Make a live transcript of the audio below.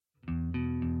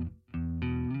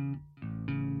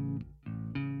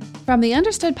From the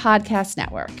Understood Podcast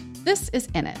Network, this is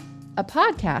In It, a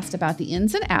podcast about the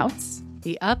ins and outs,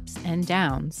 the ups and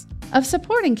downs of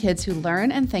supporting kids who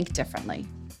learn and think differently.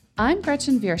 I'm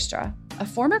Gretchen Vierstra, a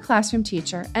former classroom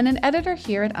teacher and an editor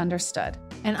here at Understood.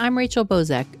 And I'm Rachel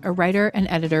Bozek, a writer and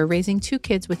editor raising two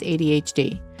kids with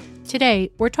ADHD. Today,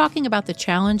 we're talking about the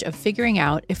challenge of figuring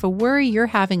out if a worry you're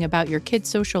having about your kid's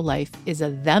social life is a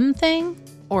them thing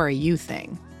or a you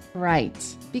thing.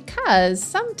 Right, because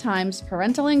sometimes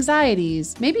parental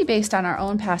anxieties, maybe based on our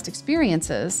own past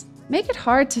experiences, make it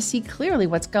hard to see clearly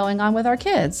what's going on with our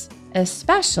kids,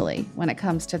 especially when it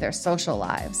comes to their social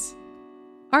lives.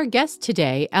 Our guest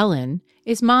today, Ellen,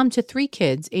 is mom to three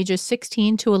kids ages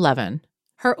 16 to 11.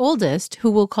 Her oldest, who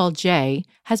we'll call Jay,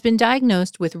 has been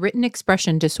diagnosed with written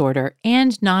expression disorder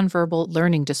and nonverbal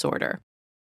learning disorder.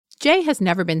 Jay has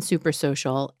never been super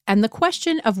social, and the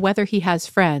question of whether he has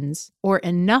friends, or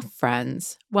enough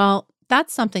friends, well,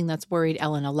 that's something that's worried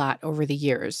Ellen a lot over the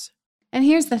years. And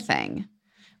here's the thing.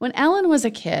 When Ellen was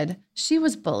a kid, she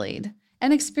was bullied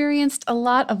and experienced a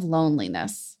lot of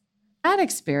loneliness. That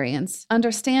experience,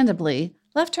 understandably,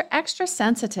 left her extra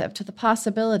sensitive to the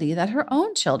possibility that her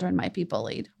own children might be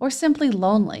bullied or simply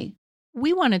lonely.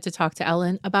 We wanted to talk to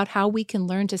Ellen about how we can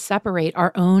learn to separate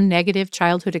our own negative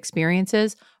childhood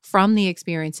experiences from the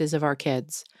experiences of our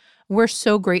kids. We're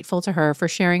so grateful to her for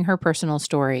sharing her personal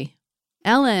story.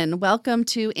 Ellen, welcome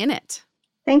to In It.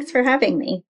 Thanks for having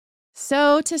me.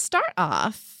 So to start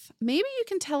off, maybe you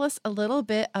can tell us a little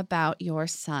bit about your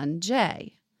son,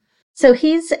 Jay. So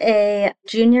he's a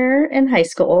junior in high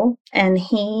school, and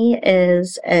he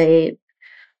is a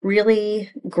really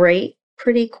great,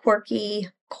 pretty quirky,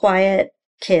 quiet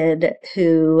kid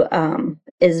who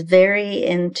is very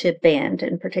into band,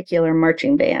 in particular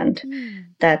marching band.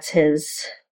 That's his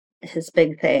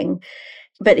big thing.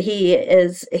 But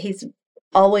he's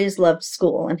always loved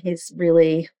school, and he's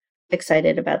really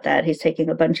excited about that. He's taking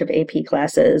a bunch of AP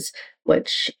classes,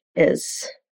 which is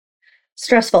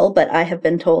stressful, but I have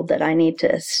been told that I need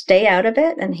to stay out of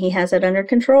it, and he has it under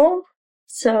control.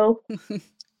 So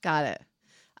Got it.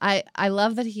 I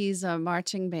love that he's a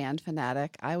marching band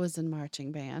fanatic. I was in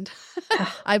marching band.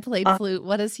 I played flute.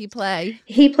 What does he play?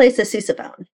 He plays the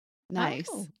sousaphone. Nice.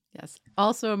 Oh, yes.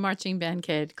 Also a marching band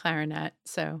kid, clarinet.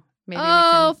 So maybe we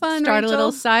Oh, can fun, start Rachel. a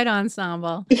little side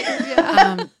ensemble.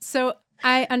 Yeah. So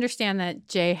I understand that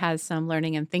Jay has some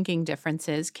learning and thinking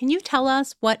differences. Can you tell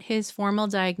us what his formal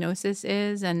diagnosis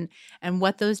is and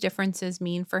what those differences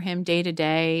mean for him day to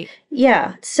day?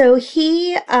 Yeah, so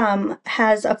he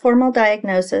has a formal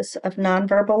diagnosis of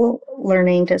nonverbal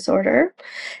learning disorder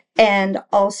and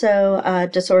also a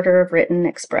disorder of written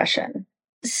expression.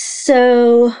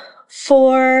 So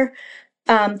for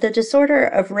the disorder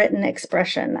of written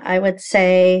expression, I would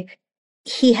say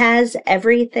he has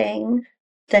everything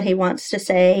that he wants to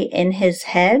say in his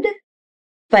head,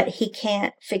 but he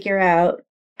can't figure out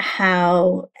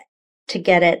how to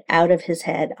get it out of his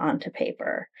head onto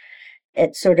paper.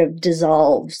 It sort of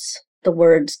dissolves. The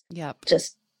words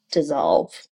just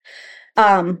dissolve.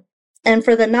 And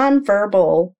for the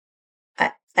nonverbal,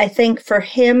 I think for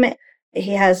him,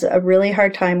 he has a really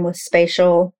hard time with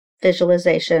spatial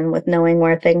visualization, with knowing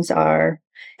where things are,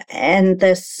 and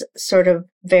this sort of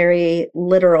very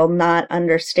literal not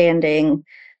understanding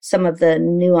some of the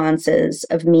nuances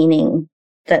of meaning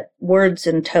that words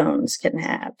and tones can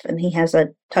have. And he has a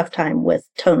tough time with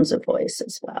tones of voice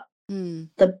as well.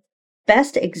 The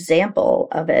best example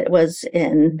of it was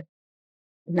in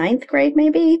 9th grade,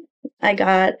 maybe. I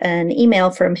got an email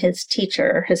from his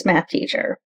teacher, his math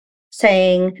teacher,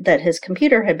 saying that his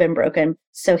computer had been broken,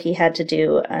 so he had to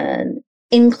do an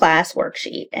in-class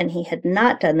worksheet, and he had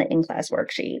not done the in-class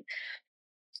worksheet.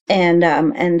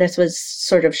 And this was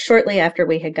sort of shortly after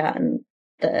we had gotten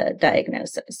the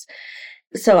diagnosis.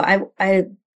 So I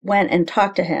went and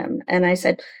talked to him, and I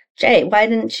said, Jay, why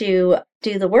didn't you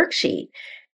do the worksheet?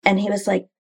 And he was like,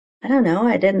 I don't know,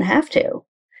 I didn't have to.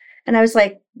 And I was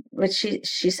like, but she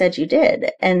said you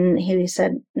did. And he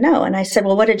said, no. And I said,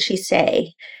 well, what did she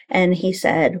say? And he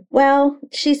said, well,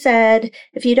 she said,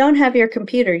 if you don't have your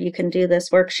computer, you can do this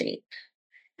worksheet.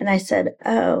 And I said,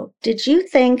 oh, did you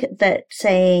think that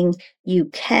saying you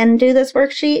can do this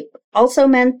worksheet also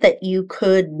meant that you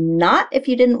could not if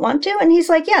you didn't want to? And he's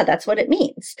like, yeah, that's what it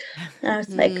means. And I was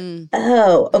like,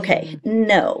 oh, okay.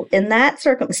 No, in that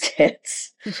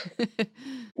circumstance,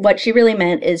 what she really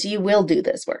meant is you will do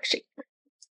this worksheet.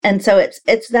 And so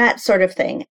it's that sort of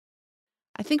thing.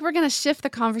 I think we're going to shift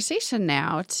the conversation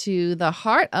now to the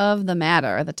heart of the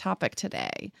matter, the topic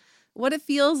today. What it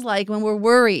feels like when we're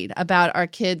worried about our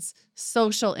kids'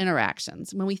 social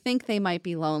interactions, when we think they might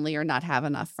be lonely or not have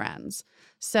enough friends.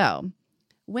 So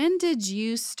When did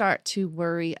you start to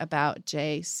worry about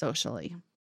Jay socially?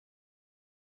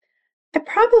 I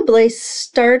probably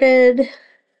started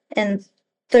in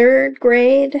third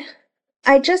grade.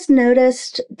 I just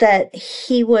noticed that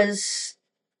he wasn't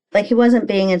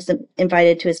being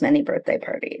invited to as many birthday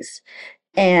parties,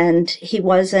 and he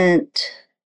wasn't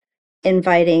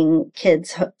inviting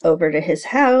kids over to his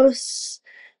house,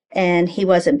 and he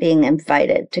wasn't being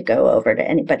invited to go over to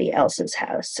anybody else's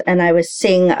house. And I was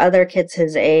seeing other kids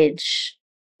his age,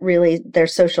 really their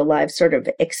social lives sort of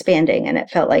expanding, and it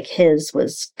felt like his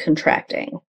was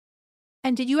contracting.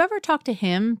 And did you ever talk to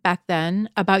him back then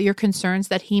about your concerns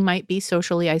that he might be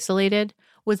socially isolated?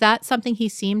 Was that something he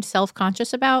seemed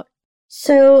self-conscious about?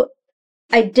 So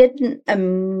I didn't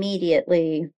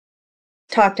immediately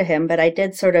talk to him, but I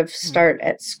did sort of start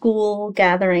at school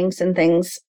gatherings and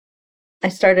things. I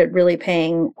started really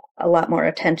paying a lot more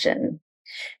attention.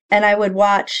 And I would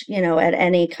watch, at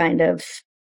any kind of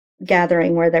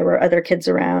gathering where there were other kids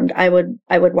around, I would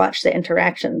watch the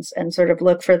interactions and sort of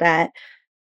look for that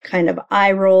kind of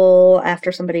eye roll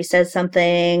after somebody says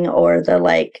something, or the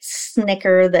like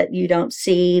snicker that you don't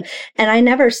see. And I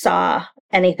never saw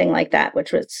anything like that,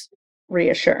 which was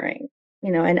reassuring,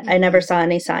 and I never saw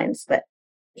any signs that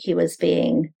he was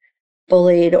being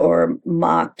bullied or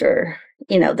mocked, or,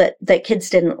 that kids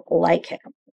didn't like him.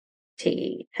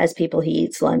 He has people he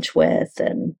eats lunch with.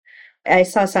 And I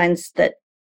saw signs that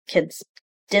kids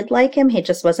did like him. He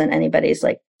just wasn't anybody's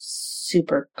like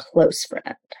super close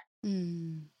friend.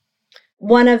 Mm.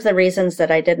 One of the reasons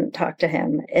that I didn't talk to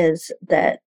him is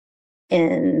that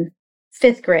in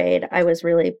fifth grade, I was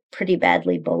really pretty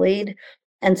badly bullied.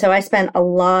 And so I spent a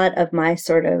lot of my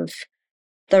sort of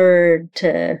third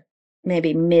to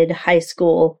maybe mid high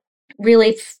school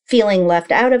really feeling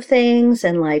left out of things,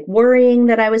 and like worrying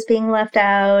that I was being left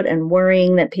out, and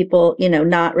worrying that people,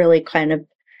 not really kind of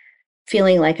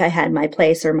feeling like I had my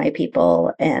place or my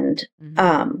people. And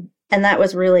that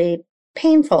was really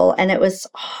painful. And it was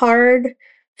hard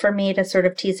for me to sort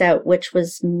of tease out which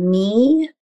was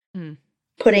me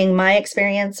putting my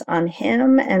experience on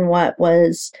him and what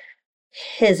was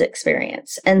his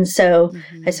experience. And so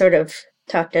I sort of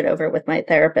talked it over with my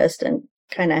therapist and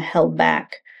kind of held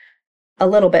back a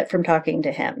little bit from talking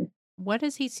to him. What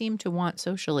does he seem to want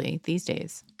socially these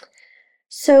days?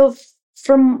 So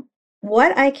from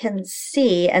what I can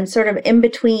see, and sort of in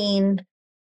between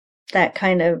that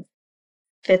kind of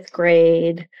fifth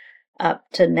grade up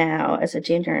to now as a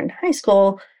junior in high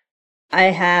school, I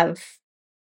have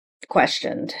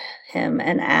questioned him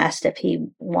and asked if he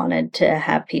wanted to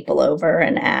have people over,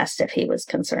 and asked if he was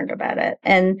concerned about it.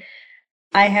 And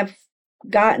I have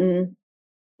gotten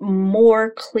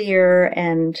more clear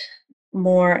and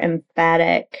more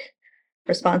emphatic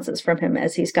responses from him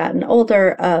as he's gotten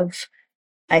older of,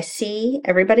 I see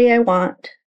everybody I want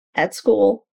at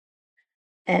school,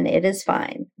 and it is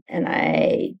fine. And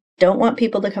I don't want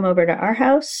people to come over to our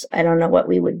house. I don't know what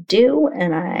we would do,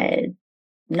 and I'm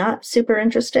not super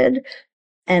interested.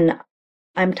 And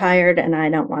I'm tired, and I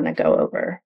don't want to go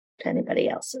over to anybody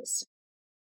else's.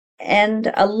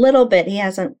 And a little bit, he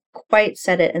hasn't quite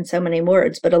said it in so many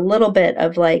words, but a little bit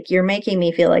of like, you're making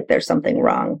me feel like there's something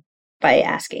wrong by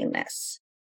asking this,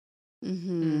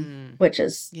 which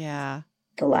is the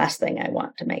last thing I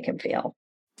want to make him feel.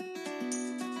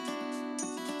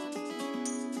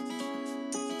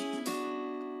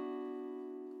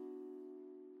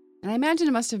 And I imagine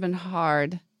it must have been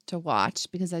hard to watch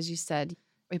because, as you said,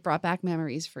 it brought back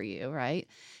memories for you, right?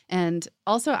 And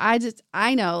also,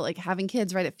 I know, like, having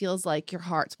kids, right, it feels like your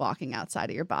heart's walking outside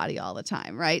of your body all the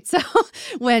time, right? So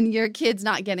when your kid's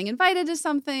not getting invited to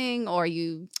something, or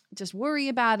you just worry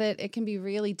about it, it can be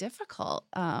really difficult.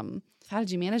 How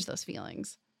did you manage those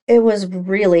feelings? It was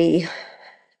really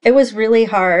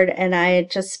hard. And I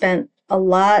had just spent a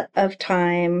lot of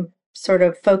time sort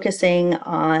of focusing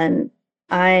on,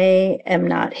 I am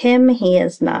not him. He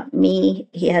is not me.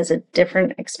 He has a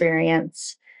different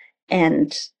experience.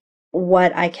 And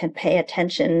what I can pay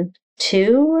attention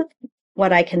to,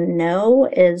 what I can know,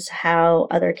 is how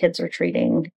other kids are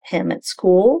treating him at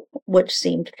school, which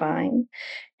seemed fine,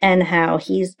 and how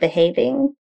he's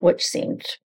behaving, which seemed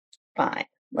fine.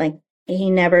 Like, he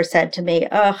never said to me,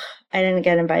 oh, I didn't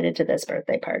get invited to this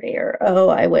birthday party, or, oh,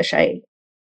 I wish I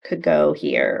could go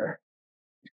here.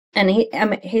 And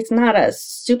he's not a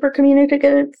super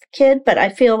communicative kid, but I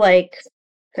feel like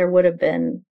there would have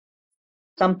been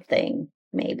something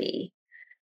maybe.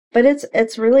 But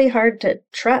it's really hard to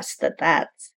trust that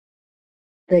that's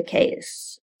the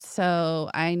case. So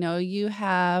I know you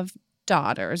have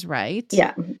daughters, right?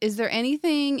 Yeah. Is there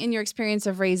anything in your experience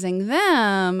of raising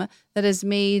them that has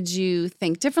made you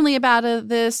think differently about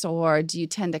this? Or do you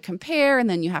tend to compare and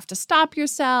then you have to stop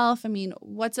yourself? I mean,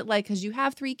 what's it like? Because you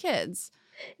have 3 kids.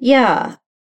 Yeah.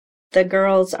 The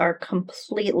girls are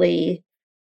completely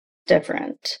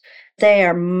different. They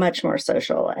are much more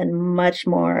social and much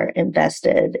more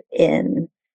invested in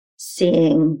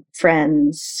seeing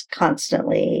friends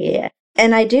constantly.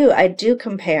 And I do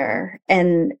compare,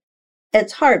 and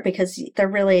it's hard because they're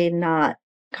really not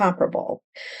comparable.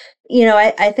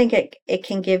 I think it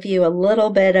can give you a little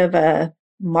bit of a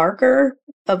marker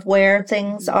of where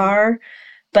things are,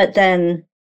 but then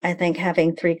I think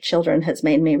having 3 children has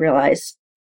made me realize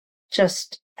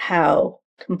just how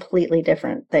completely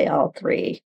different they all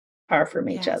 3 are from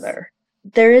each other.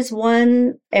 There is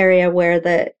one area where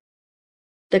the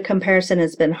comparison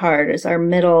has been hard, is our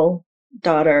middle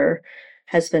daughter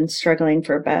has been struggling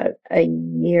for about a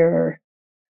year,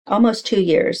 almost 2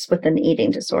 years, with an eating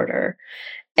disorder.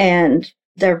 And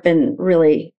there have been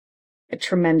really a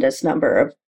tremendous number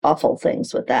of awful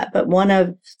things with that. But one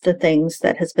of the things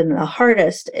that has been the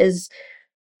hardest is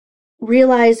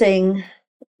realizing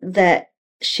that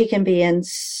she can be in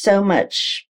so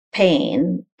much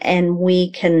pain and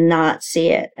we cannot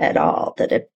see it at all,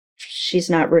 that if she's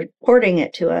not reporting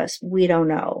it to us, we don't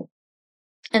know.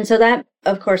 And so that,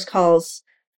 of course, calls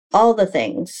all the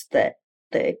things that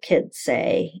the kids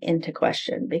say into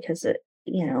question, because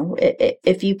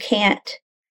if you can't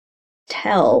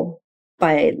tell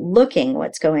by looking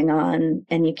what's going on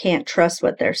and you can't trust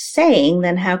what they're saying,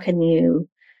 then how can you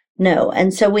know?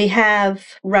 And so we have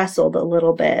wrestled a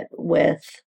little bit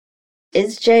with,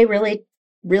 is Jay really,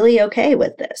 really okay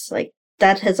with this? Like,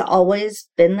 that has always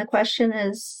been the question,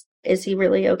 is he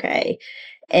really okay?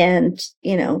 And,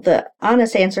 the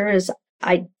honest answer is,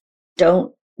 I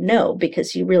don't know,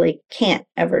 because you really can't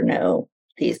ever know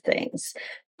these things.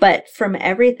 But from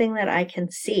everything that I can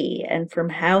see and from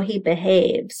how he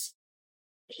behaves,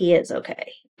 he is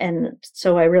okay. And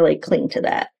so I really cling to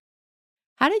that.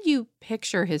 How did you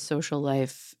picture his social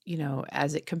life,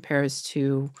 as it compares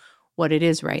to what it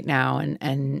is right now?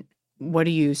 And what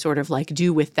do you sort of like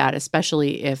do with that,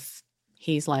 especially if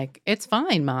he's like, it's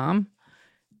fine, Mom?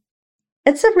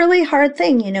 It's a really hard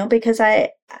thing, because I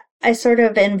sort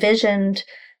of envisioned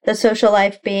the social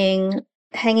life being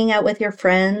hanging out with your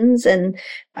friends. And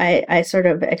I sort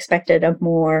of expected a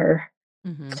more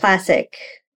classic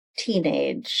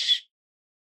teenage.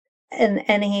 And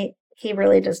he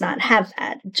really does not have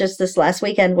that. Just this last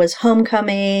weekend was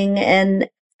homecoming, and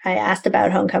I asked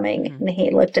about homecoming, and he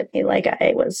looked at me like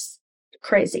I was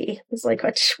crazy. He was like,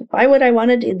 why would I want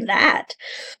to do that?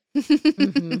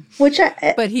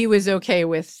 But he was okay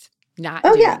with not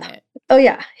doing it. Oh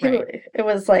yeah. It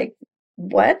was like,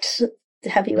 what?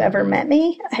 Have you ever met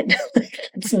me?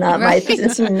 It's not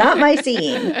it's not my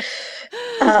scene.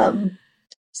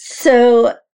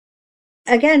 So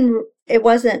again, it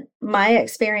wasn't my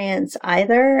experience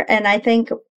either. And I think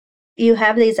you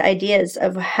have these ideas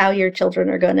of how your children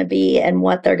are going to be and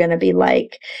what they're going to be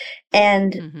like.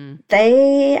 And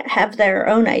they have their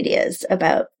own ideas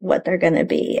about what they're going to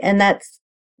be. And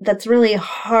that's really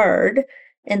hard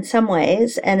in some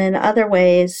ways. And in other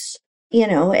ways,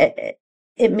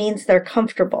 it means they're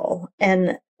comfortable.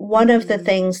 And one of the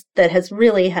things that has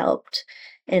really helped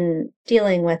in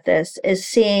dealing with this is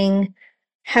seeing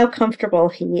how comfortable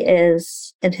he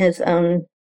is in his own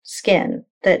skin,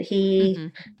 that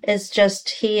he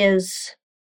is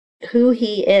who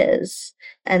he is.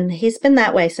 And he's been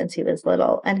that way since he was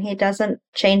little, and he doesn't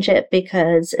change it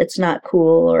because it's not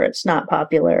cool or it's not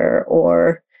popular,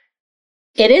 or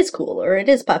it is cool or it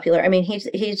is popular. I mean,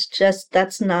 he's just,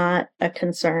 that's not a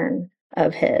concern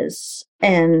of his.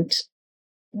 And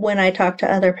when I talk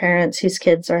to other parents whose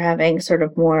kids are having sort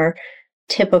of more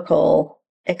typical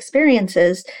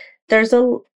experiences, there's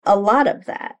a lot of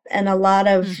that, and a lot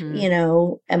of,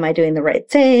 am I doing the right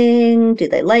thing? Do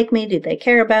they like me? Do they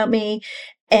care about me?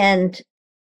 And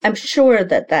I'm sure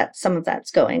that some of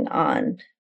that's going on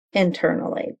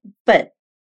internally, but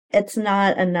it's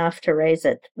not enough to raise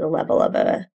it to the level of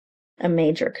a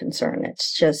major concern.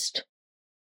 It's just,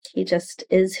 he just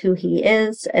is who he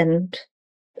is, and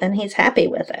he's happy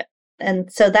with it.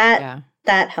 And so that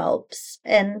helps.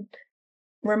 And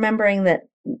remembering that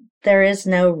there is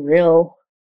no real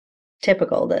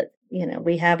typical, that,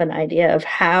 we have an idea of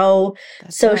how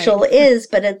social is,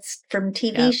 but it's from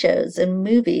TV shows and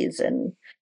movies. And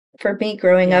for me,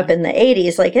 growing up in the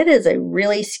 80s, like, it is a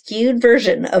really skewed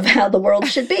version of how the world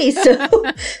should be. So,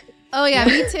 oh yeah,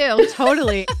 me too.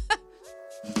 Totally.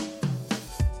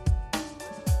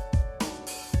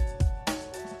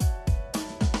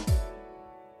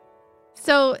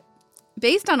 So,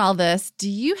 based on all this, do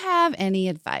you have any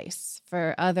advice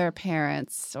for other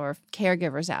parents or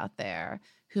caregivers out there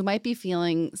who might be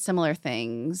feeling similar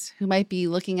things, who might be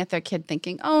looking at their kid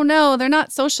thinking, oh no, they're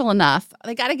not social enough.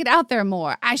 They got to get out there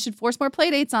more. I should force more play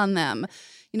dates on them.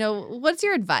 What's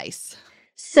your advice?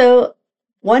 So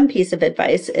one piece of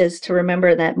advice is to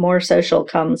remember that more social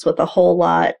comes with a whole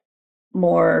lot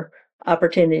more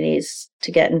opportunities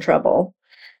to get in trouble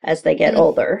as they get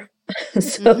older.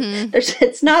 So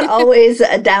it's not always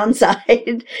a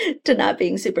downside to not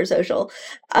being super social.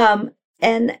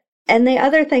 And the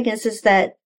other thing is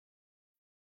that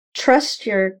trust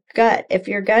your gut. If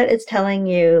your gut is telling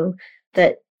you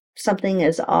that something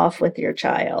is off with your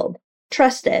child,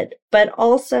 trust it, but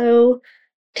also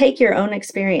take your own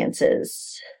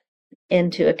experiences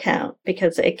into account,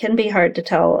 because it can be hard to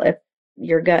tell if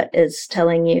your gut is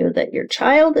telling you that your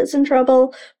child is in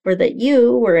trouble or that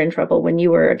you were in trouble when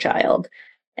you were a child,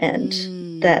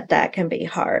 and that can be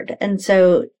hard. And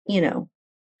so,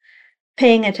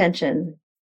 paying attention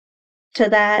to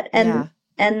that, and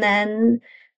then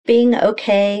being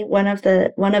okay. One of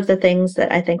the things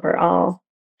that I think we're all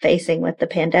facing with the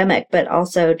pandemic, but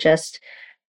also just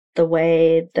the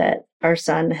way that our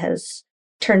son has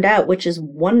turned out, which is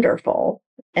wonderful,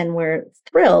 and we're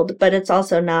thrilled, but it's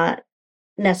also not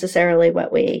necessarily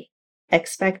what we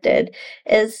expected,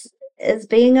 is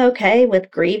being okay with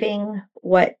grieving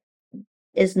what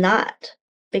is not,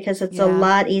 because it's a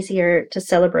lot easier to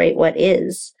celebrate what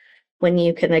is when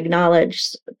you can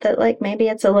acknowledge that, like, maybe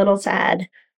it's a little sad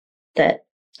that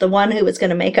the one who was going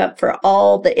to make up for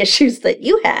all the issues that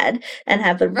you had and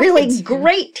have a really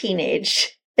great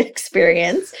teenage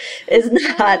experience is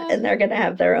not, and they're going to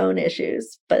have their own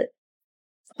issues, but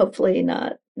hopefully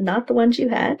not the ones you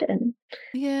had, and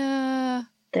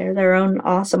they're their own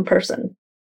awesome person.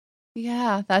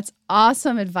 Yeah, that's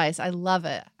awesome advice. I love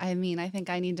it. I mean, I think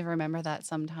I need to remember that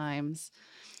sometimes.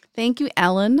 Thank you,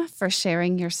 Ellen, for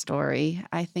sharing your story.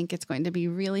 I think it's going to be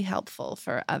really helpful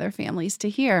for other families to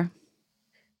hear.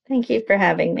 Thank you for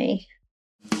having me.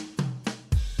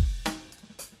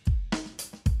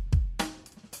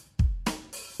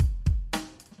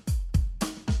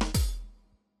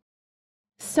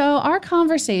 So our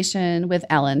conversation with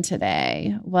Ellen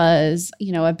today was,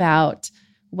 about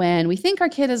when we think our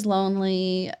kid is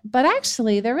lonely, but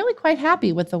actually they're really quite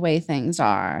happy with the way things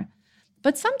are.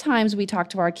 But sometimes we talk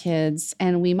to our kids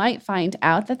and we might find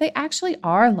out that they actually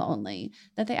are lonely,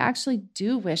 that they actually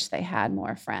do wish they had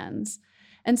more friends.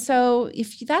 And so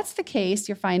if that's the case,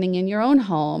 you're finding in your own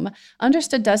home,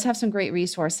 Understood does have some great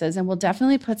resources, and we'll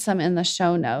definitely put some in the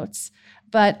show notes.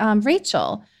 But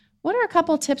Rachel, what are a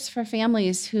couple tips for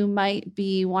families who might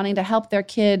be wanting to help their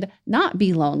kid not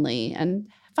be lonely and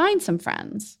find some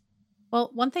friends?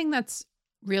 Well, one thing that's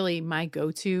really my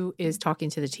go-to is talking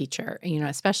to the teacher,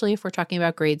 especially if we're talking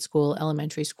about grade school,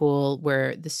 elementary school,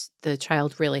 where the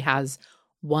child really has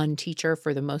one teacher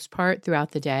for the most part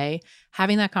throughout the day.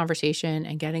 Having that conversation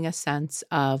and getting a sense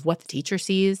of what the teacher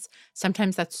sees,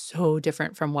 sometimes that's so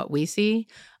different from what we see,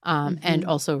 and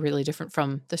also really different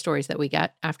from the stories that we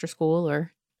get after school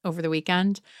or over the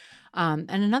weekend. And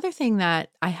another thing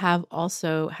that I have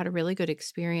also had a really good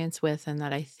experience with, and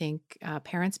that I think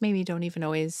parents maybe don't even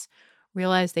always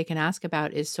realize they can ask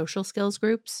about, is social skills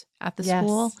groups at the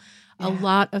school. A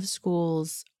lot of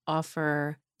schools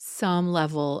offer some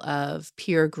level of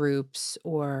peer groups,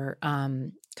 or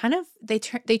kind of they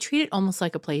treat it almost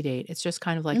like a play date. It's just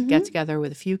kind of like a get together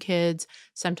with a few kids.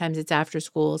 Sometimes it's after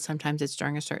school, sometimes it's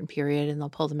during a certain period, and they'll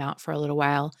pull them out for a little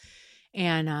while.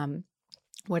 And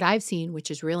what I've seen, which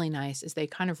is really nice, is they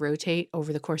kind of rotate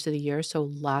over the course of the year. So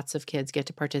lots of kids get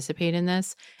to participate in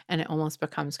this, and it almost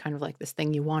becomes kind of like this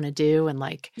thing you want to do, and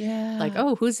like,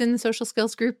 oh, who's in the social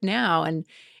skills group now? And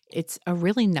it's a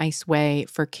really nice way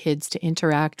for kids to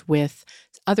interact with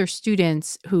other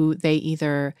students who they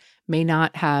either may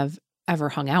not have ever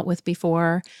hung out with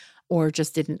before, or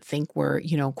just didn't think were,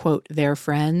 quote, their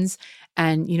friends.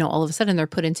 And, all of a sudden they're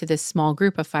put into this small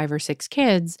group of 5 or 6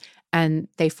 kids, and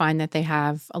they find that they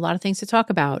have a lot of things to talk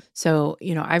about. So,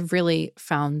 I've really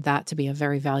found that to be a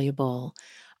very valuable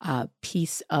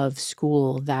piece of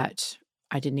school that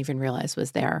I didn't even realize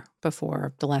was there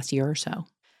before the last year or so.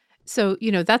 So,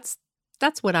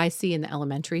 that's what I see in the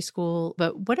elementary school.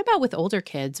 But what about with older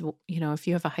kids? If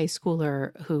you have a high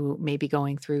schooler who may be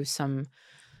going through some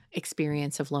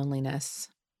experience of loneliness.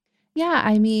 Yeah,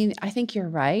 I mean, I think you're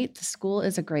right. The school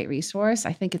is a great resource.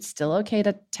 I think it's still okay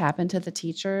to tap into the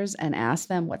teachers and ask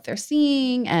them what they're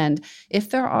seeing. And if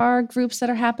there are groups that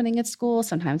are happening at school,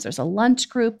 sometimes there's a lunch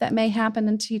group that may happen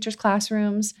in teachers'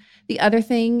 classrooms. The other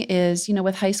thing is,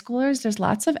 with high schoolers, there's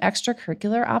lots of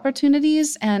extracurricular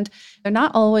opportunities, and they're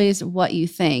not always what you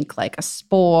think, like a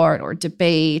sport or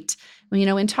debate.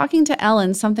 In talking to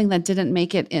Ellen, something that didn't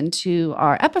make it into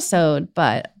our episode,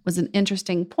 but was an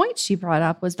interesting point she brought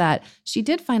up, was that she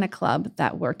did find a club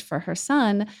that worked for her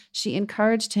son. She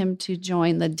encouraged him to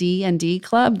join the D&D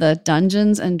club, the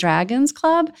Dungeons and Dragons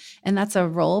club, and that's a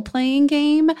role-playing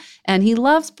game. And he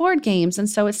loves board games, and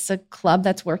so it's a club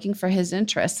that's working for his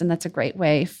interests, and that's a great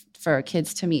way for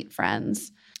kids to meet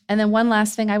friends. And then one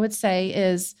last thing I would say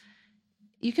is,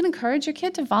 you can encourage your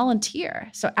kid to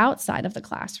volunteer. So outside of the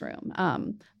classroom,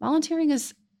 volunteering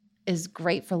is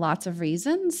great for lots of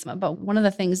reasons. But one of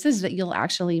the things is that you'll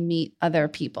actually meet other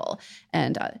people,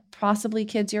 and possibly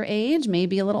kids your age,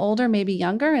 maybe a little older, maybe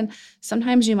younger. And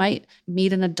sometimes you might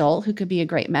meet an adult who could be a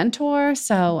great mentor.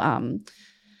 So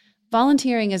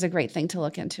volunteering is a great thing to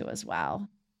look into as well.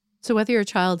 So whether your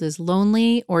child is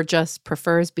lonely or just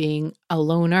prefers being a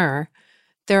loner,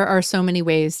 there are so many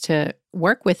ways to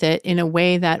work with it in a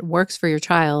way that works for your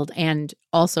child and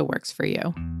also works for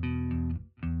you.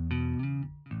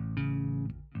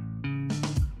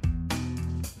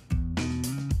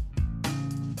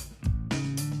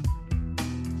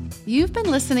 You've been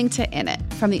listening to In It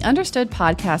from the Understood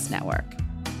Podcast Network.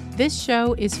 This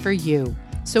show is for you,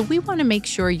 so we want to make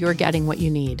sure you're getting what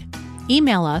you need.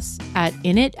 Email us at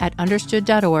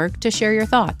init@understood.org to share your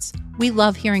thoughts. We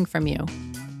love hearing from you.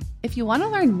 If you want to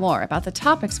learn more about the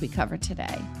topics we covered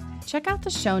today, check out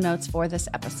the show notes for this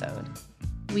episode.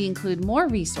 We include more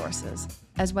resources,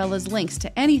 as well as links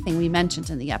to anything we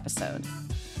mentioned in the episode.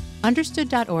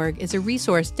 Understood.org is a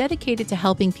resource dedicated to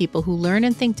helping people who learn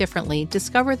and think differently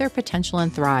discover their potential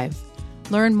and thrive.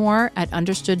 Learn more at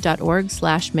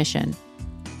understood.org/mission.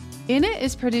 In It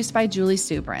is produced by Julie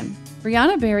Subrin.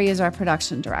 Brianna Berry is our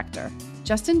production director.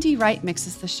 Justin D. Wright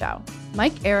mixes the show.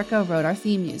 Mike Erico wrote our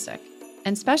theme music.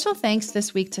 And special thanks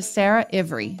this week to Sarah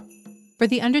Ivry. For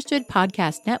the Understood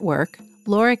Podcast Network,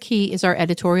 Laura Key is our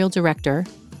editorial director,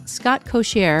 Scott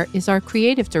Cocchiere is our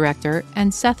creative director,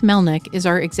 and Seth Melnick is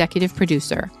our executive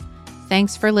producer.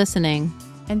 Thanks for listening.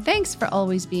 And thanks for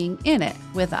always being in it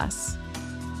with us.